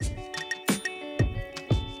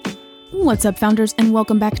What's up, founders, and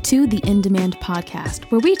welcome back to the In Demand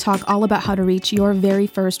podcast, where we talk all about how to reach your very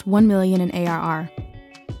first 1 million in ARR.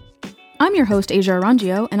 I'm your host, Asia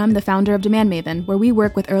Arangio, and I'm the founder of Demand Maven, where we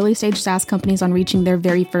work with early-stage SaaS companies on reaching their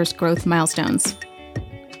very first growth milestones.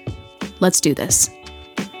 Let's do this.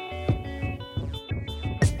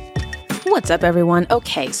 What's up, everyone?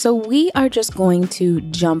 Okay, so we are just going to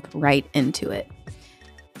jump right into it.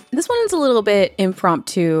 This one is a little bit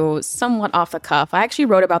impromptu, somewhat off the cuff. I actually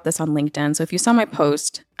wrote about this on LinkedIn, so if you saw my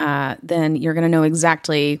post, then you're going to know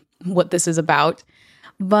exactly what this is about.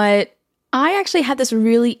 But I actually had this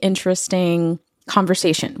really interesting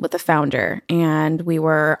conversation with the founder, and we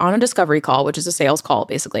were on a discovery call, which is a sales call,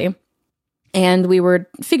 basically. And we were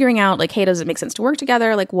figuring out, like, hey, does it make sense to work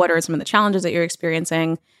together? Like, what are some of the challenges that you're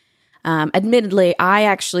experiencing? Admittedly, I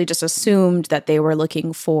actually just assumed that they were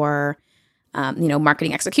looking for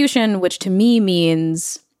marketing execution, which to me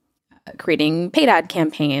means creating paid ad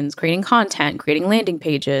campaigns, creating content, creating landing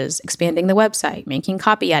pages, expanding the website, making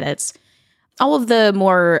copy edits, all of the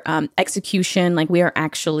more execution, like we are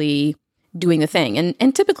actually doing the thing.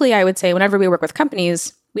 And typically, I would say whenever we work with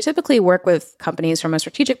companies, we typically work with companies from a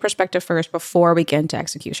strategic perspective first before we get into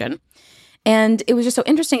execution. And it was just so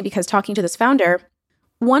interesting because talking to this founder,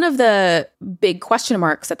 one of the big question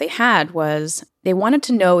marks that they had was they wanted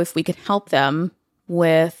to know if we could help them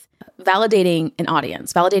with validating an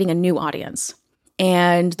audience, validating a new audience.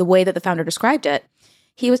 And the way that the founder described it,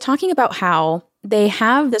 he was talking about how they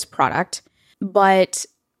have this product, but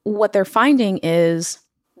what they're finding is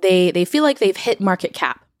they feel like they've hit market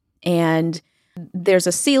cap and there's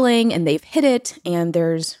a ceiling and they've hit it and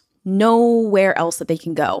there's nowhere else that they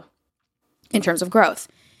can go in terms of growth.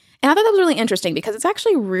 And I thought that was really interesting because it's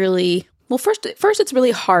actually really, well, first it's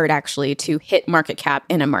really hard actually to hit market cap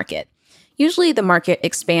in a market. Usually the market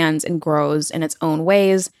expands and grows in its own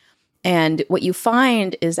ways. And what you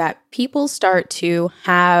find is that people start to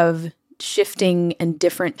have shifting and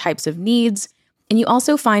different types of needs. And you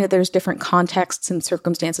also find that there's different contexts and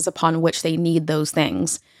circumstances upon which they need those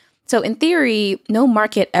things. So in theory, no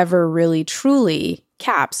market ever really truly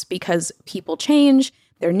caps because people change,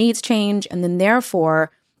 their needs change, and then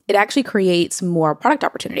therefore it actually creates more product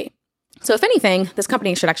opportunity. So if anything, this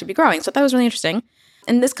company should actually be growing. So that was really interesting.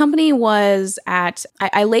 And this company was at,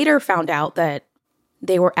 I later found out that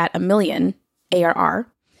they were at 1 million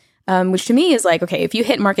ARR, which to me is like, okay, if you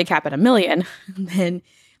hit market cap at 1 million, then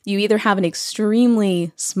you either have an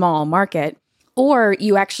extremely small market or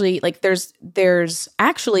you actually, like there's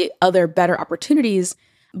actually other better opportunities,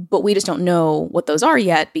 but we just don't know what those are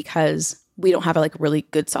yet because we don't have a really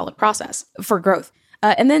good solid process for growth.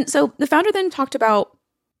 And then, so the founder then talked about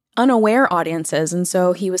unaware audiences. And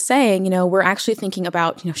so he was saying, we're actually thinking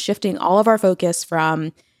about, shifting all of our focus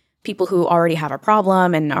from people who already have a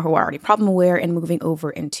problem and who are already problem aware and moving over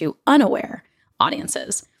into unaware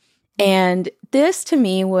audiences. And this to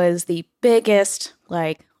me was the biggest,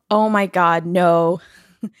 oh my God, no,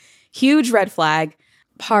 huge red flag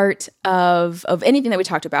part of anything that we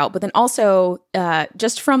talked about. But then also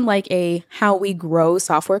just from a how we grow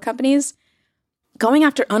software companies, going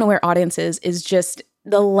after unaware audiences is just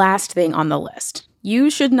the last thing on the list.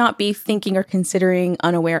 You should not be thinking or considering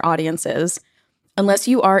unaware audiences unless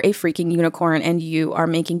you are a freaking unicorn and you are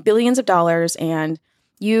making billions of dollars and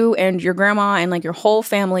you and your grandma and your whole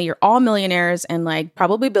family, you're all millionaires and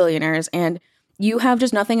probably billionaires and you have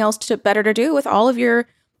just nothing else better to do with all of your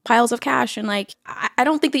piles of cash. And I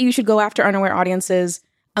don't think that you should go after unaware audiences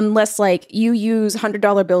unless you use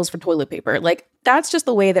 $100 bills for toilet paper. That's just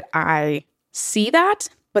the way that I see that,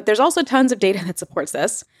 but there's also tons of data that supports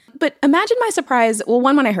this. But imagine my surprise, well,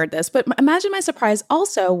 one, when I heard this, but imagine my surprise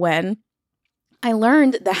also when I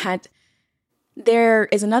learned that there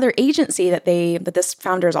is another agency that this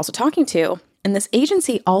founder is also talking to, and this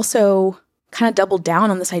agency also kind of doubled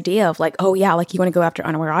down on this idea of oh yeah, you want to go after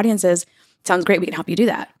unaware audiences, sounds great, we can help you do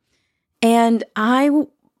that. And I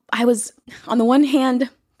was, on the one hand,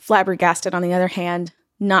 flabbergasted, on the other hand,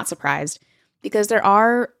 not surprised, because there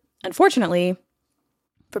are, unfortunately,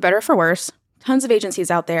 for better or for worse, tons of agencies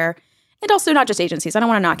out there, and also not just agencies. I don't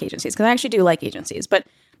want to knock agencies because I actually do like agencies, but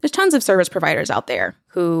there's tons of service providers out there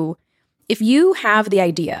who, if you have the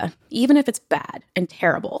idea, even if it's bad and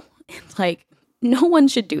terrible, no one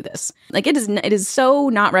should do this. It is so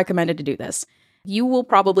not recommended to do this. You will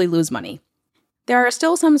probably lose money. There are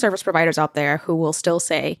still some service providers out there who will still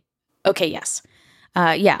say, okay, yes,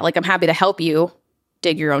 I'm happy to help you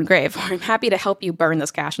dig your own grave, or I'm happy to help you burn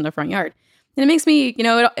this cash in the front yard. And it makes me,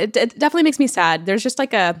 it definitely makes me sad. There's just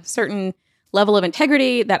a certain level of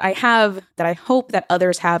integrity that I have that I hope that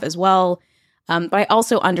others have as well. But I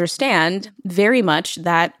also understand very much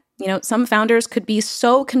that, some founders could be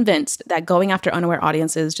so convinced that going after unaware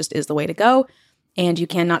audiences just is the way to go, and you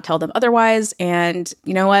cannot tell them otherwise. And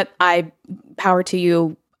you know what? I power to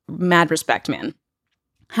you, mad respect, man.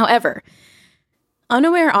 However,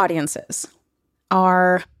 unaware audiences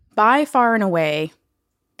are by far and away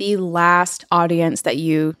the last audience that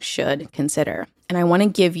you should consider. And I want to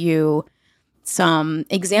give you some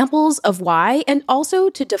examples of why, and also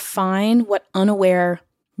to define what unaware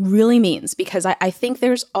really means, because I think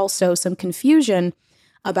there's also some confusion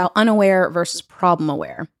about unaware versus problem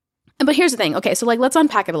aware. But here's the thing. Okay, so let's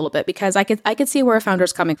unpack it a little bit, because I could see where a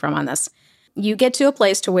founder's coming from on this. You get to a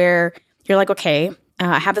place to where you're like, okay,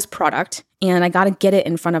 I have this product and I got to get it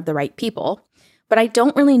in front of the right people, but I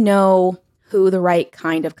don't really know who the right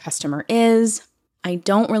kind of customer is. I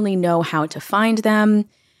don't really know how to find them.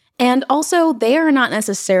 And also, they are not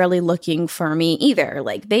necessarily looking for me either.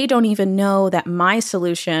 They don't even know that my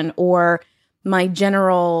solution or my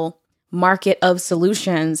general market of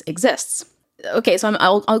solutions exists. Okay, so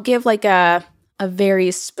I'll give a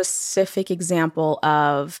very specific example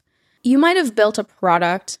of, you might have built a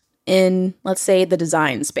product in, let's say, the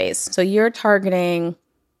design space. So you're targeting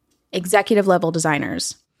executive level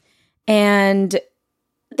designers. And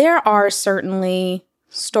there are certainly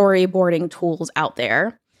storyboarding tools out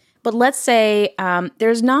there. But let's say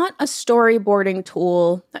there's not a storyboarding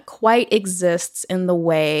tool that quite exists in the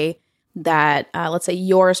way that, let's say,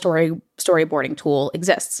 your storyboarding tool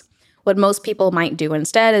exists. What most people might do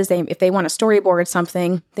instead is if they want to storyboard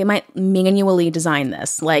something, they might manually design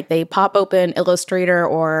this. They pop open Illustrator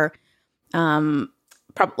or InDesign,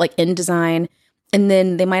 and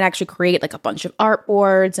then they might actually create a bunch of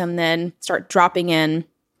artboards and then start dropping in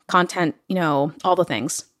content, all the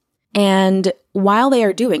things. And while they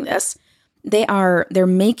are doing this, they're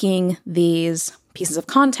making these pieces of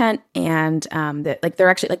content, and they're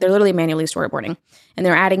literally manually storyboarding, and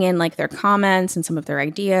they're adding in their comments and some of their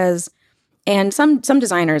ideas. And some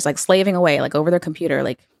designers slaving away over their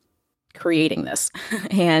computer creating this,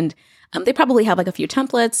 and they probably have a few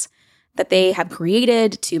templates that they have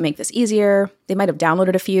created to make this easier. They might have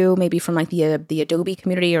downloaded a few, maybe from the Adobe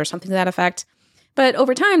community or something to that effect. But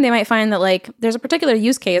over time, they might find that there's a particular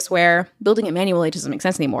use case where building it manually doesn't make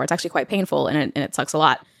sense anymore. It's actually quite painful, and it sucks a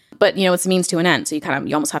lot. But it's a means to an end, so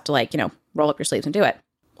you almost have to roll up your sleeves and do it.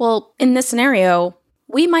 Well, in this scenario,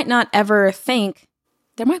 we might not ever think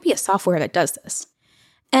there might be a software that does this,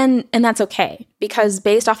 and that's okay, because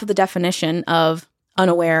based off of the definition of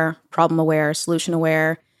unaware, problem aware, solution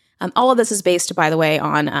aware, all of this is based, by the way,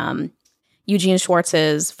 on Eugene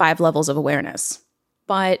Schwartz's 5 levels of awareness.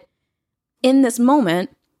 But in this moment,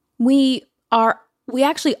 we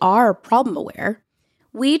actually are problem aware.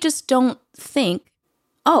 We just don't think,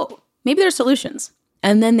 oh, maybe there's solutions,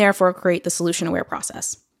 and then therefore create the solution aware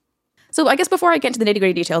process. So I guess before I get into the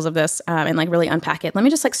nitty-gritty details of this and really unpack it, let me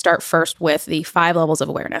just start first with the 5 levels of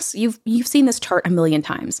awareness. You've seen this chart a million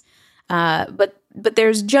times, but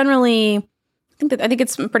there's generally,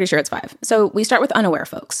 I'm pretty sure it's 5. So we start with unaware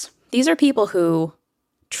folks. These are people who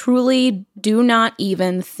truly do not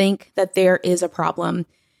even think that there is a problem.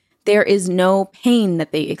 There is no pain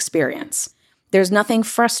that they experience. There's nothing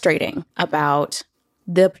frustrating about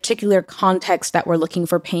the particular context that we're looking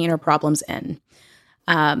for pain or problems in.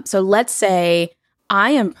 So let's say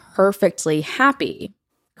I am perfectly happy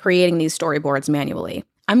creating these storyboards manually.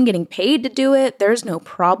 I'm getting paid to do it. There's no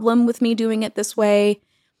problem with me doing it this way.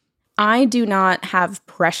 I do not have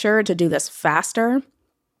pressure to do this faster.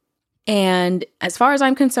 And as far as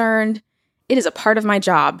I'm concerned, it is a part of my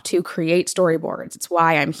job to create storyboards. It's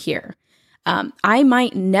why I'm here. I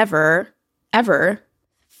might never, ever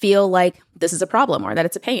feel like this is a problem or that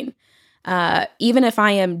it's a pain. Even if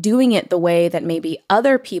I am doing it the way that maybe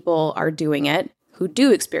other people are doing it who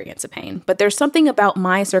do experience a pain. But there's something about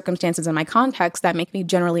my circumstances and my context that make me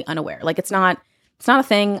generally unaware. It's not a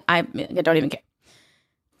thing. I don't even care.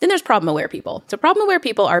 Then there's problem-aware people. So problem-aware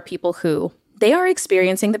people are people who they are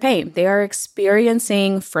experiencing the pain. They are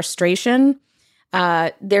experiencing frustration.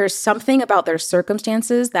 There's something about their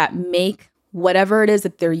circumstances that make whatever it is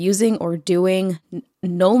that they're using or doing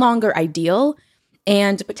no longer ideal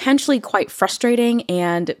and potentially quite frustrating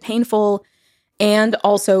and painful, and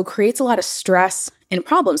also creates a lot of stress and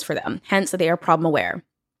problems for them. Hence, they are problem-aware.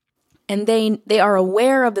 And they are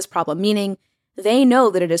aware of this problem, meaning they know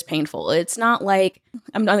that it is painful. It's not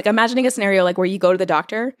I'm imagining a scenario where you go to the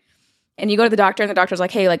doctor and the doctor's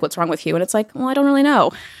like, hey, what's wrong with you? And it's well, I don't really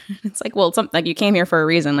know. It's well, it's something you came here for a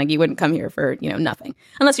reason. You wouldn't come here for, nothing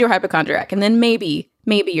unless you're hypochondriac. And then maybe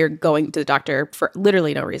you're going to the doctor for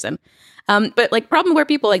literally no reason. But problem-aware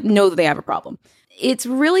people know that they have a problem. It's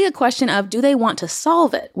really a question of, do they want to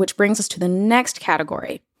solve it? Which brings us to the next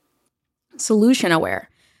category. solution aware.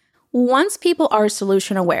 Once people are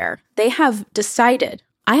solution aware, they have decided,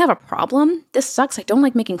 I have a problem. This sucks. I don't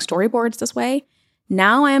like making storyboards this way.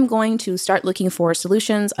 Now I am going to start looking for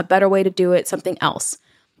solutions, a better way to do it, something else.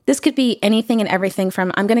 This could be anything and everything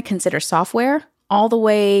from I'm going to consider software all the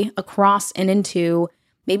way across and into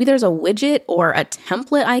maybe there's a widget or a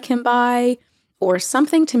template I can buy or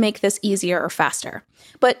something to make this easier or faster.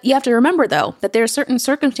 But you have to remember, though, that there are certain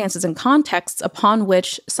circumstances and contexts upon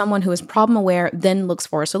which someone who is problem aware then looks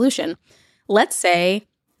for a solution. Let's say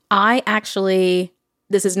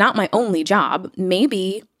this is not my only job.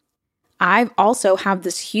 Maybe I also have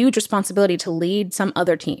this huge responsibility to lead some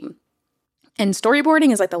other team. And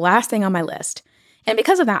storyboarding is like the last thing on my list. And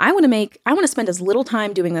because of that, I want to spend as little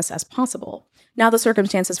time doing this as possible. Now the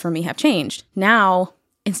circumstances for me have changed. Now,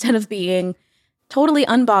 instead of being totally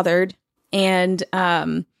unbothered and,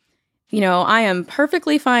 I am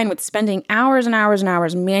perfectly fine with spending hours and hours and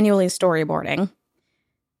hours manually storyboarding.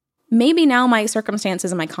 Maybe now my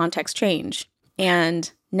circumstances and my context change.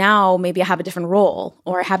 And now maybe I have a different role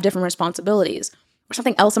or I have different responsibilities or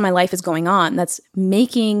something else in my life is going on that's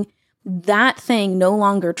making that thing no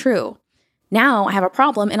longer true. Now I have a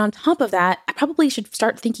problem. And on top of that, I probably should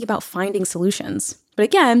start thinking about finding solutions. But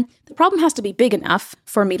again, the problem has to be big enough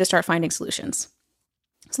for me to start finding solutions.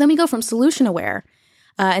 So then we go from solution aware.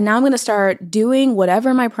 And now I'm going to start doing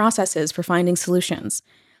whatever my process is for finding solutions.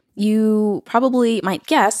 You probably might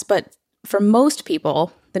guess, but for most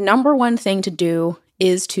people, the number one thing to do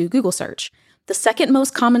is to Google search. The second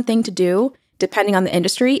most common thing to do, depending on the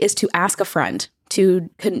industry, is to ask a friend to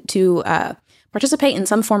participate in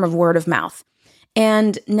some form of word of mouth.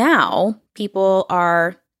 And now people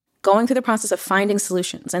are going through the process of finding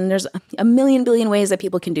solutions. And there's a million billion ways that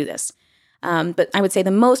people can do this. But I would say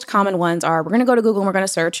the most common ones are we're going to go to Google and we're going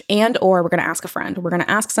to search or we're going to ask a friend. We're going to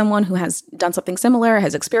ask someone who has done something similar,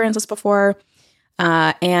 has experienced this before,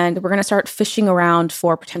 and we're going to start fishing around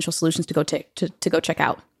for potential solutions to go check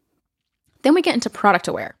out. Then we get into product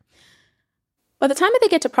aware. By the time that they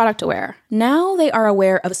get to product aware, now they are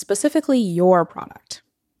aware of specifically your product.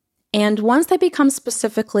 And once they become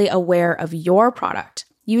specifically aware of your product,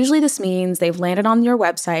 usually this means they've landed on your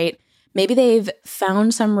website. Maybe they've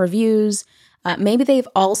found some reviews. Maybe they've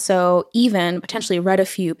also even potentially read a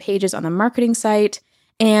few pages on the marketing site.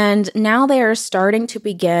 And now they are starting to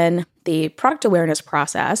begin the product awareness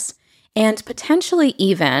process and potentially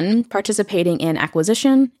even participating in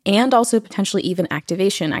acquisition and also potentially even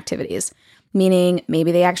activation activities, meaning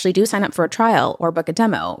maybe they actually do sign up for a trial or book a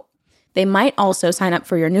demo. They might also sign up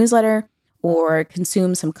for your newsletter or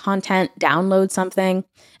consume some content, download something.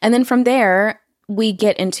 And then from there, we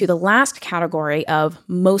get into the last category of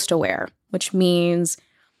most aware, which means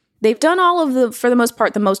they've done all of for the most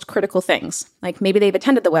part, the most critical things. Like maybe they've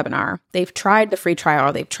attended the webinar, they've tried the free trial,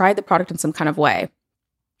 or they've tried the product in some kind of way.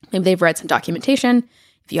 Maybe they've read some documentation.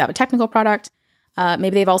 If you have a technical product,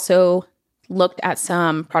 maybe they've also looked at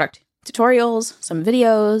some product tutorials, some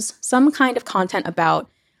videos, some kind of content about,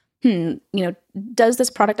 does this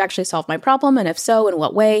product actually solve my problem? And if so, in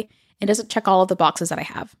what way? And does it check all of the boxes that I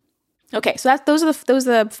have? Okay, so those are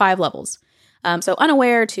the 5 levels. So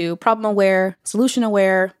unaware to problem aware, solution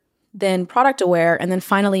aware, then product aware, and then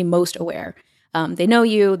finally most aware. They know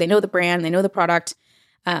you, they know the brand, they know the product,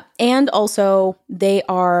 and also they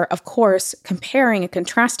are, of course, comparing and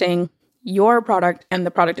contrasting your product and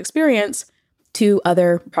the product experience to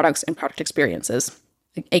other products and product experiences,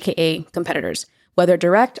 aka competitors, whether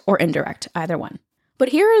direct or indirect, either one. But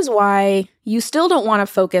here is why you still don't want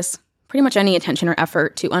to focus pretty much any attention or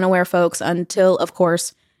effort to unaware folks until, of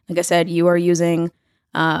course, like I said, you are using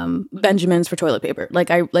Benjamins for toilet paper.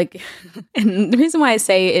 And the reason why I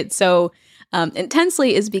say it so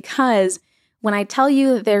intensely is because when I tell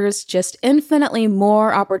you there's just infinitely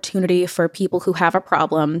more opportunity for people who have a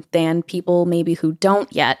problem than people maybe who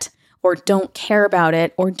don't yet, or don't care about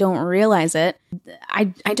it, or don't realize it,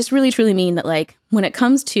 I just really truly mean that, like, when it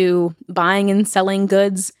comes to buying and selling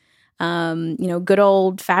goods, good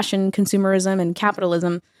old fashioned consumerism and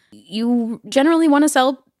capitalism, you generally want to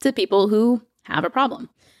sell to people who have a problem.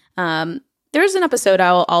 There's an episode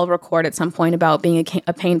I'll record at some point about being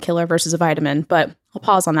a painkiller versus a vitamin, but I'll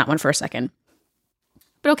pause on that one for a second.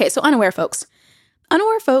 But okay, so unaware folks.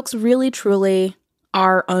 Unaware folks really truly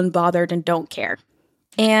are unbothered and don't care.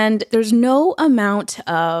 And there's no amount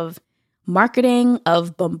of marketing,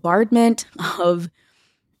 of bombardment, of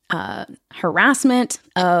harassment,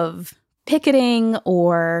 of picketing,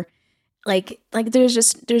 or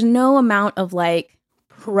there's no amount of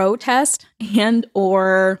protest and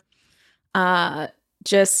or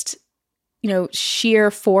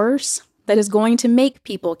sheer force that is going to make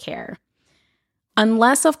people care.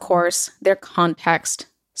 Unless, of course, their context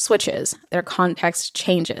switches, their context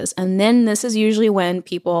changes. And then this is usually when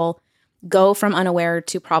people go from unaware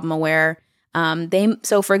to problem aware.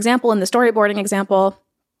 So for example, in the storyboarding example,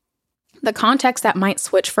 the context that might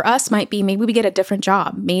switch for us might be maybe we get a different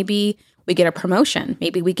job. Maybe we get a promotion.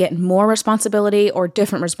 Maybe we get more responsibility or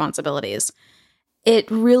different responsibilities. It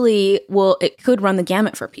could run the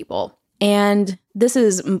gamut for people. And this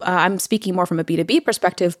is, I'm speaking more from a B2B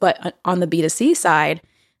perspective, but on the B2C side,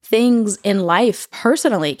 things in life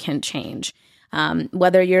personally can change.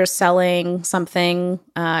 Whether you're selling something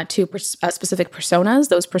to specific personas,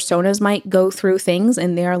 those personas might go through things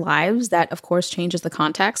in their lives that, of course, changes the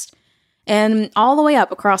context. And all the way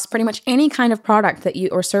up across pretty much any kind of product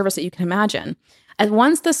or service that you can imagine. And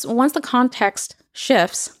once the context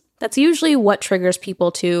shifts, that's usually what triggers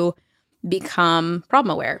people to become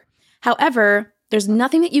problem aware. However, there's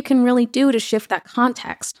nothing that you can really do to shift that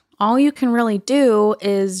context. All you can really do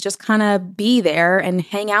is just kind of be there and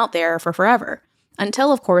hang out there for forever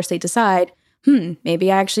until, of course, they decide,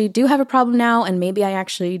 maybe I actually do have a problem now, and maybe I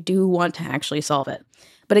actually do want to actually solve it.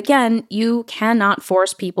 But again, you cannot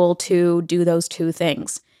force people to do those two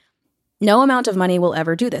things. No amount of money will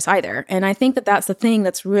ever do this either. And I think that that's the thing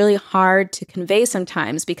that's really hard to convey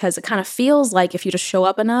sometimes, because it kind of feels like if you just show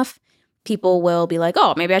up enough, people will be like,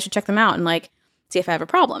 oh, maybe I should check them out and see if I have a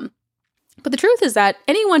problem. But the truth is that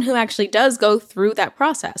anyone who actually does go through that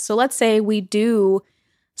process, so let's say we do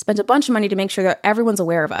spend a bunch of money to make sure that everyone's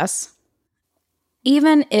aware of us,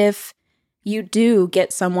 even if you do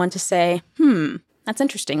get someone to say, that's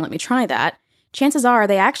interesting, let me try that, chances are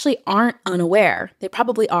they actually aren't unaware. They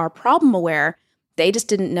probably are problem aware. They just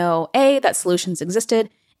didn't know, A, that solutions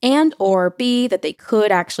existed, and or B, that they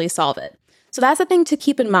could actually solve it. So that's the thing to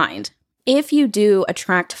keep in mind. If you do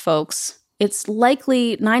attract folks, it's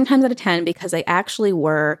likely 9 times out of 10 because they actually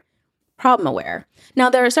were problem aware.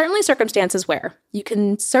 Now, there are certainly circumstances where you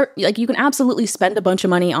can absolutely spend a bunch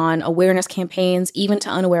of money on awareness campaigns, even to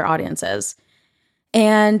unaware audiences.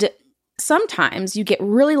 And sometimes you get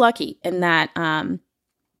really lucky in that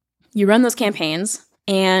you run those campaigns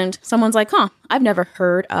and someone's like, I've never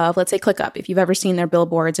heard of, let's say, ClickUp, if you've ever seen their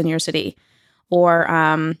billboards in your city. Or,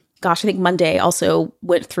 I think Monday also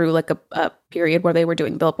went through a period where they were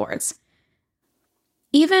doing billboards.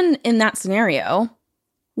 Even in that scenario,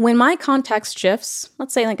 when my context shifts,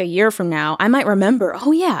 let's say a year from now, I might remember,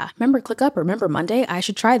 remember ClickUp or remember Monday? I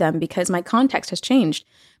should try them because my context has changed.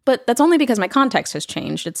 But that's only because my context has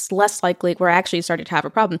changed. It's less likely we're actually starting to have a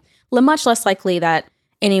problem. Much less likely that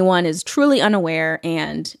anyone is truly unaware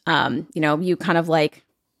and, you kind of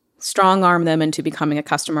strong arm them into becoming a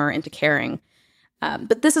customer, into caring.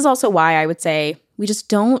 But this is also why I would say we just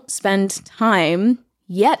don't spend time,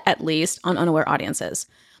 yet at least, on unaware audiences.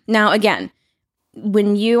 Now, again,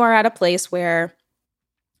 when you are at a place where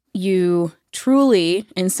you truly,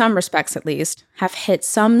 in some respects at least, have hit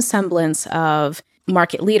some semblance of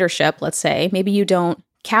market leadership, let's say, maybe you don't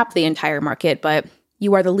cap the entire market, but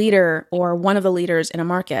you are the leader or one of the leaders in a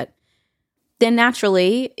market, then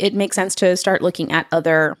naturally it makes sense to start looking at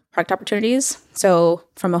other product opportunities. So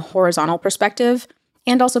from a horizontal perspective,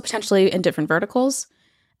 and also potentially in different verticals.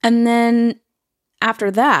 And then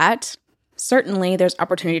after that, certainly there's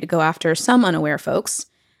opportunity to go after some unaware folks,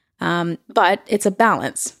 but it's a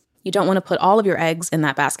balance. You don't want to put all of your eggs in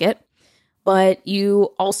that basket, but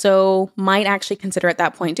you also might actually consider at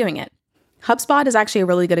that point doing it. HubSpot is actually a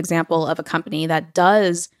really good example of a company that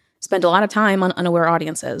does spend a lot of time on unaware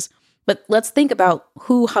audiences. But let's think about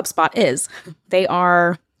who HubSpot is. They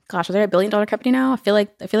are, are they a $1 billion company now? I feel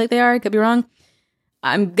like they are. I could be wrong.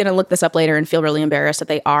 I'm going to look this up later and feel really embarrassed that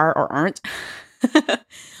they are or aren't.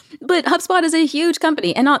 But HubSpot is a huge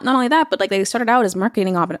company. And not only that, but they started out as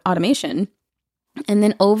marketing automation. And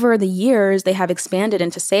then over the years, they have expanded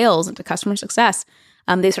into sales, into customer success.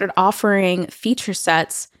 They started offering feature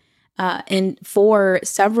sets for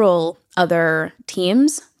several other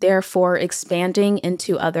teams, therefore expanding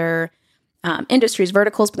into other industries,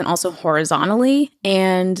 verticals, but then also horizontally.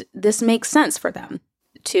 And this makes sense for them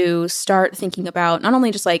to start thinking about not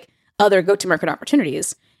only just other go-to-market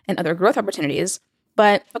opportunities and other growth opportunities,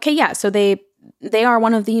 but so they are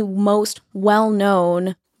one of the most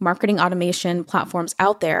well-known marketing automation platforms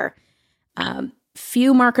out there.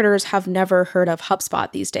 Few marketers have never heard of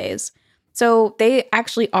HubSpot these days. So they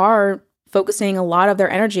actually are focusing a lot of their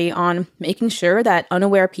energy on making sure that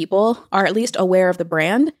unaware people are at least aware of the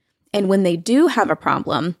brand. And when they do have a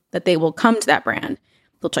problem, that they will come to that brand.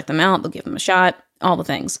 They'll check them out, they'll give them a shot, all the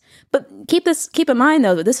things. But keep in mind,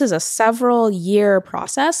 though, that this is a several-year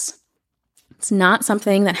process. It's not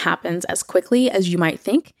something that happens as quickly as you might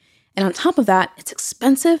think. And on top of that, it's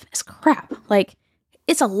expensive as crap.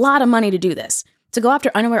 it's a lot of money to do this. To go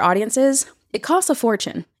after unaware audiences, it costs a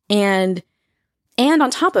fortune. And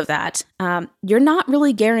on top of that, you're not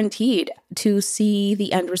really guaranteed to see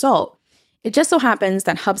the end result. It just so happens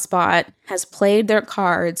that HubSpot has played their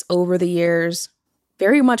cards over the years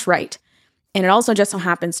very much right. And it also just so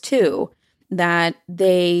happens, too, that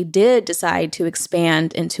they did decide to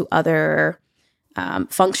expand into other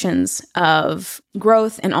functions of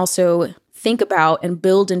growth and also think about and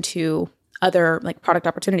build into other like product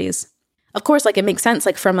opportunities. Of course, like it makes sense,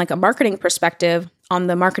 like from like a marketing perspective, on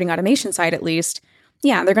the marketing automation side at least,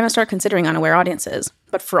 yeah, they're going to start considering unaware audiences.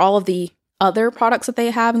 But for all of the other products that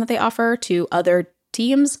they have and that they offer to other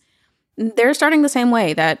teams, they're starting the same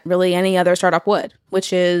way that really any other startup would,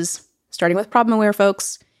 which is starting with problem-aware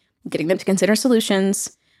folks, getting them to consider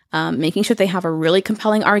solutions, making sure they have a really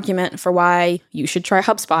compelling argument for why you should try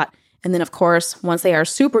HubSpot. And then, of course, once they are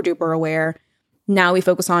super duper aware, now we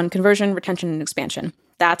focus on conversion, retention, and expansion.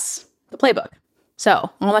 That's the playbook.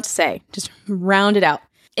 So all that to say, just round it out.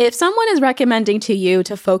 If someone is recommending to you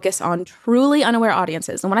to focus on truly unaware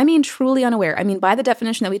audiences, and when I mean truly unaware, I mean by the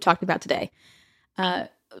definition that we talked about today,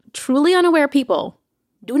 truly unaware people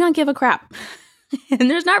do not give a crap.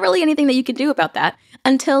 And there's not really anything that you can do about that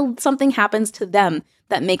until something happens to them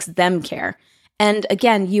that makes them care. And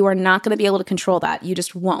again, you are not going to be able to control that. You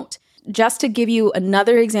just won't. Just to give you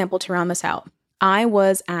another example to round this out, I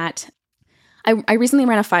recently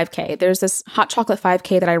ran a 5K. There's this hot chocolate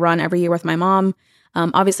 5K that I run every year with my mom.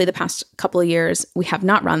 Obviously, the past couple of years, we have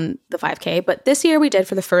not run the 5K, but this year we did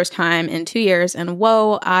for the first time in 2 years. And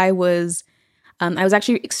whoa, I was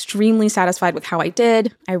actually extremely satisfied with how I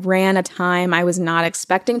did. I ran a time I was not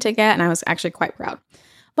expecting to get, and I was actually quite proud.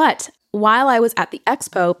 But while I was at the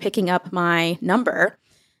expo picking up my number,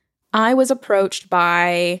 I was approached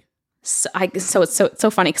by, so it's so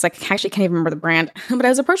funny because I actually can't even remember the brand, but I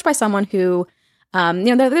was approached by someone who,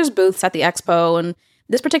 there's booths at the expo, and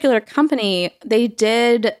this particular company, they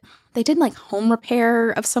did like home repair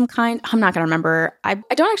of some kind. I'm not going to remember. I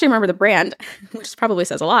don't actually remember the brand, which probably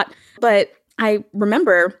says a lot, but I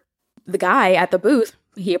remember the guy at the booth,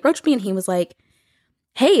 he approached me and he was like,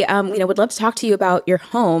 hey, would love to talk to you about your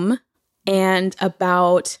home and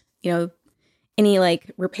about, any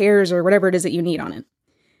like repairs or whatever it is that you need on it.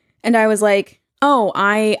 And I was like, oh,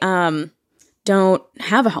 I don't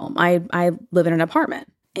have a home. I live in an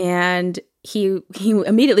apartment. And he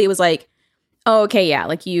immediately was like, oh, okay, yeah,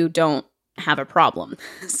 like you don't have a problem.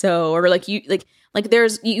 So, or like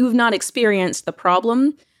you've not experienced the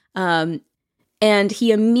problem. And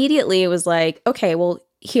he immediately was like, okay, well,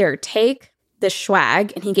 here, take this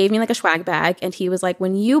swag. And he gave me like a swag bag. And he was like,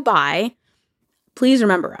 when you buy, please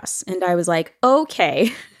remember us. And I was like,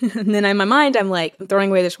 okay. And then in my mind, I'm throwing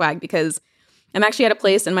away the swag because I'm actually at a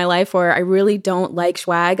place in my life where I really don't like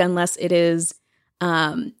swag unless it is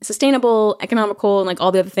sustainable, economical, and like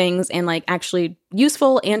all the other things, and like actually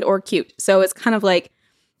useful and or cute. So it's kind of like,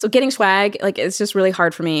 so getting swag, like it's just really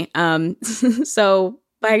hard for me. So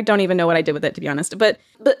I don't even know what I did with it, to be honest. But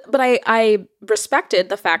I respected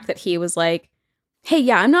the fact that he was like, hey,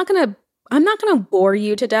 yeah, I'm not gonna bore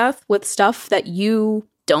you to death with stuff that you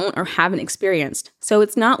don't or haven't experienced. So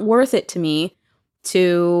it's not worth it to me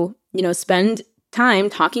to, spend time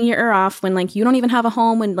talking your ear off when like you don't even have a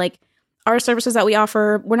home, and like our services that we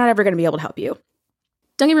offer, we're not ever going to be able to help you.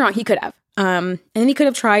 Don't get me wrong, he could have. And then he could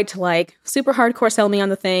have tried to like super hardcore sell me on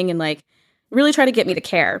the thing and like really try to get me to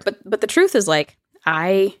care. But the truth is like,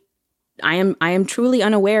 I am truly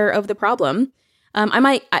unaware of the problem.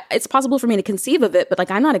 It's possible for me to conceive of it, but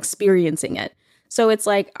like I'm not experiencing it. So it's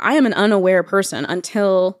like I am an unaware person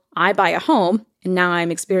until I buy a home, and now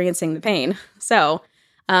I'm experiencing the pain. So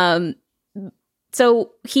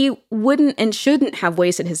he wouldn't and shouldn't have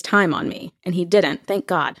wasted his time on me, and he didn't, thank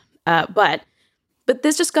God. But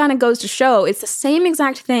this just kind of goes to show it's the same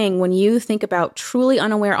exact thing when you think about truly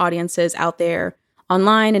unaware audiences out there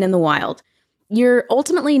online and in the wild. You're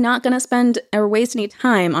ultimately not going to spend or waste any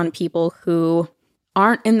time on people who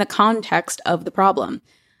aren't in the context of the problem.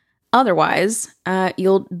 Otherwise,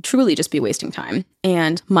 you'll truly just be wasting time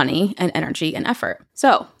and money and energy and effort.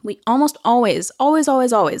 So we almost always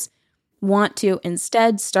want to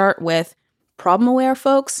instead start with problem-aware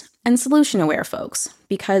folks and solution-aware folks,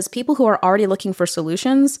 because people who are already looking for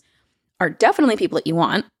solutions are definitely people that you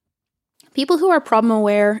want. People who are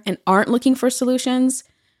problem-aware and aren't looking for solutions,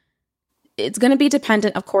 it's going to be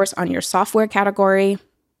dependent, of course, on your software category,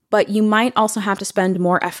 but you might also have to spend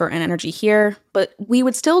more effort and energy here, but we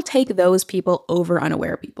would still take those people over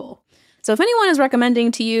unaware people. So if anyone is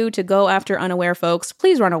recommending to you to go after unaware folks,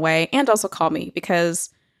 please run away and also call me,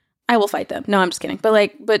 because I will fight them. No, I'm just kidding.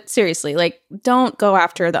 But seriously, don't go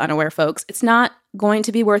after the unaware folks. It's not going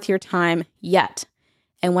to be worth your time yet.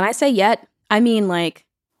 And when I say yet, I mean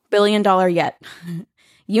billion-dollar yet,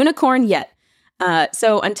 unicorn yet.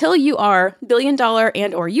 So until you are billion-dollar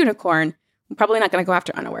and or unicorn, I'm probably not going to go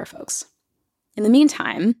after unaware folks. In the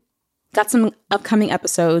meantime, got some upcoming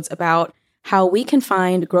episodes about how we can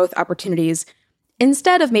find growth opportunities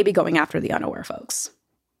instead of maybe going after the unaware folks.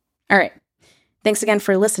 All right. Thanks again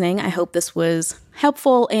for listening. I hope this was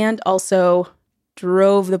helpful and also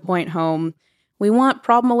drove the point home. We want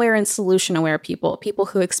problem-aware and solution-aware people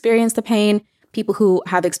who experience the pain, people who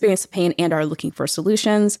have experienced the pain and are looking for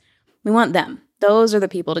solutions. We want them. Those are the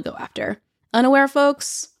people to go after. Unaware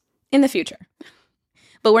folks, in the future.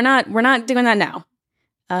 But we're not doing that now.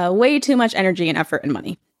 Way too much energy and effort and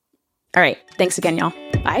money. All right. Thanks again, y'all.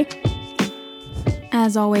 Bye.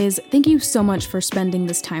 As always, thank you so much for spending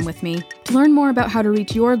this time with me. To learn more about how to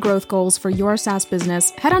reach your growth goals for your SaaS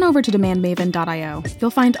business, head on over to demandmaven.io. You'll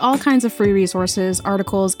find all kinds of free resources,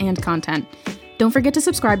 articles, and content. Don't forget to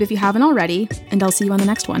subscribe if you haven't already, and I'll see you on the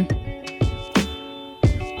next one.